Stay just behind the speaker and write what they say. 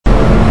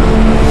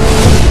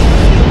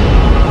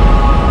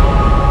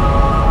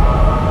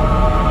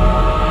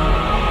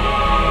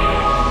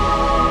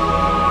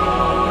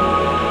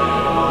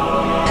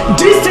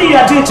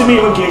are doing to me,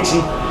 Ogechi.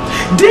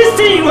 This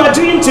thing you are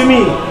doing to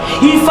me,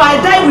 if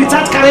I die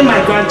without carrying my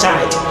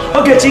grandchild,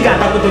 Ogechi,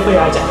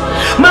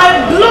 my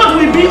blood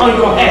will be on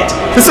your head.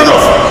 It's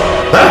enough.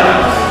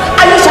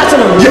 Huh? Are you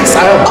shouting on me? Yes,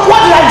 I am.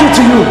 What did I do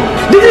to you?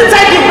 Didn't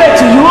I give birth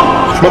to you?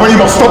 Mama, you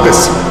must stop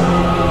this.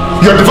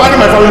 You're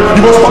dividing my family.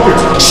 You must stop it.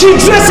 She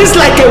dresses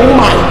like a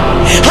woman.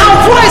 Her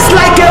voice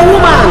like a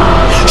woman.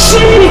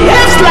 She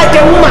behaves like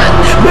a woman,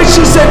 but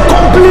she's a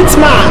complete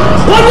man.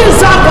 What is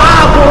that?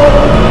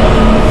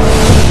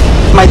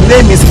 My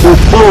name is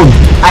Bobon.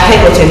 I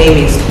heard what your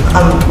name is.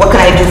 What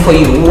can I do for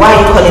you? Why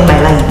are you calling my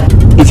line?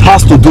 It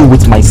has to do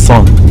with my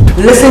son.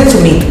 Listen to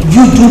me.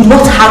 You do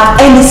not have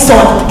any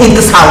son in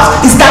this house.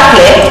 Is that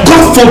clear?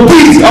 God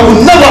forbid! I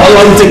will never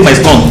allow you to take my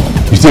son.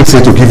 You think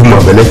say to give him a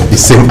belly the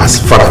same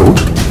as fatherhood?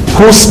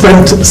 Who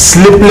spent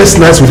sleepless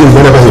nights with him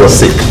whenever he was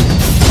sick?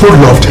 Who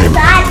loved him?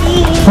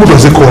 Daddy. Who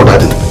does he call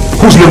daddy?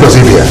 Whose name does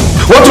he bear?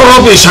 What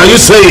rubbish are you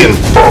saying?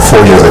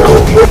 4 years ago,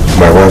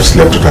 my wife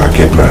slept with her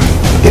kid man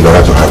in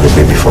order to have a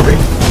baby for me.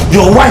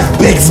 Your wife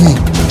begs me.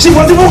 She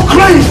was even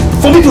crying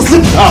for me to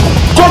sleep with her.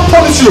 God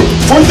punish you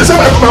for you to say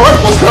my wife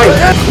was crying.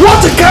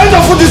 What kind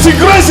of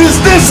disgrace is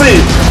this?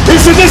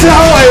 Is this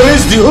how I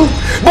raised you?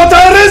 But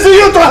I raised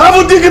you to have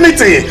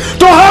dignity,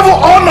 to have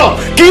honor.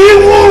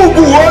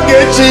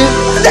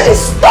 Then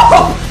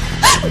stop!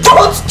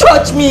 Don't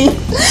touch me!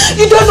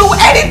 You don't know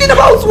anything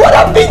about what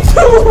I've been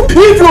through!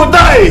 If you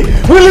die,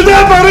 will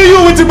they bury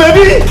you with the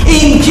baby?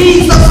 In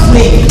Jesus'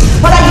 name!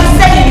 But you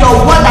said in your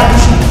word that you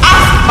should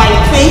ask by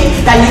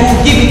faith that you will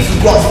give it to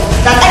God.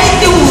 That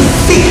anything we will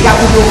seek that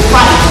we will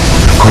find.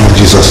 Calling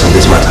Jesus on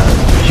this matter.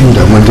 You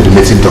that went to the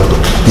native doctor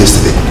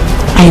yesterday.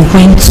 I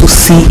went to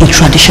see a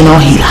traditional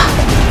healer.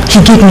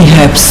 He gave me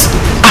herbs.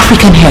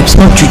 African herbs,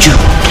 not juju.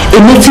 A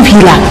native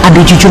healer and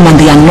a juju man,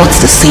 they are not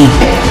the same.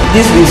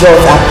 These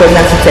results are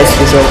pregnancy test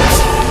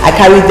results. I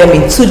carried them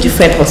in 2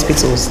 different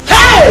hospitals.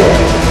 Hey!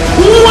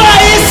 Why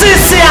is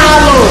this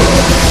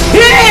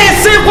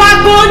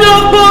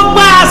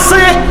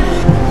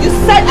You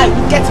said I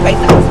would get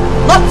pregnant,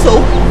 not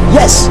so?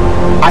 Yes,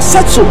 I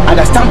said so and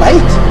I stand by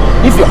it.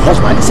 If your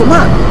husband is a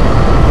man,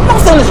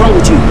 nothing is wrong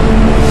with you.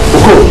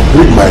 Go,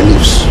 read my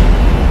lips.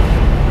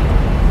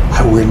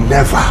 I will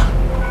never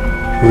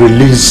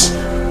release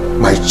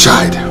my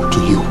child to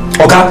you.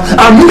 Okay?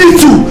 And me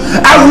too.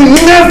 I will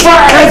never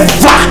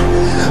ever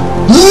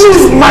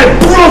leave my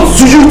blood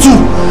to you too.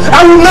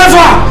 I will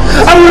never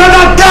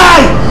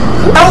die.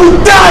 I will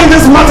die in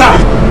this matter.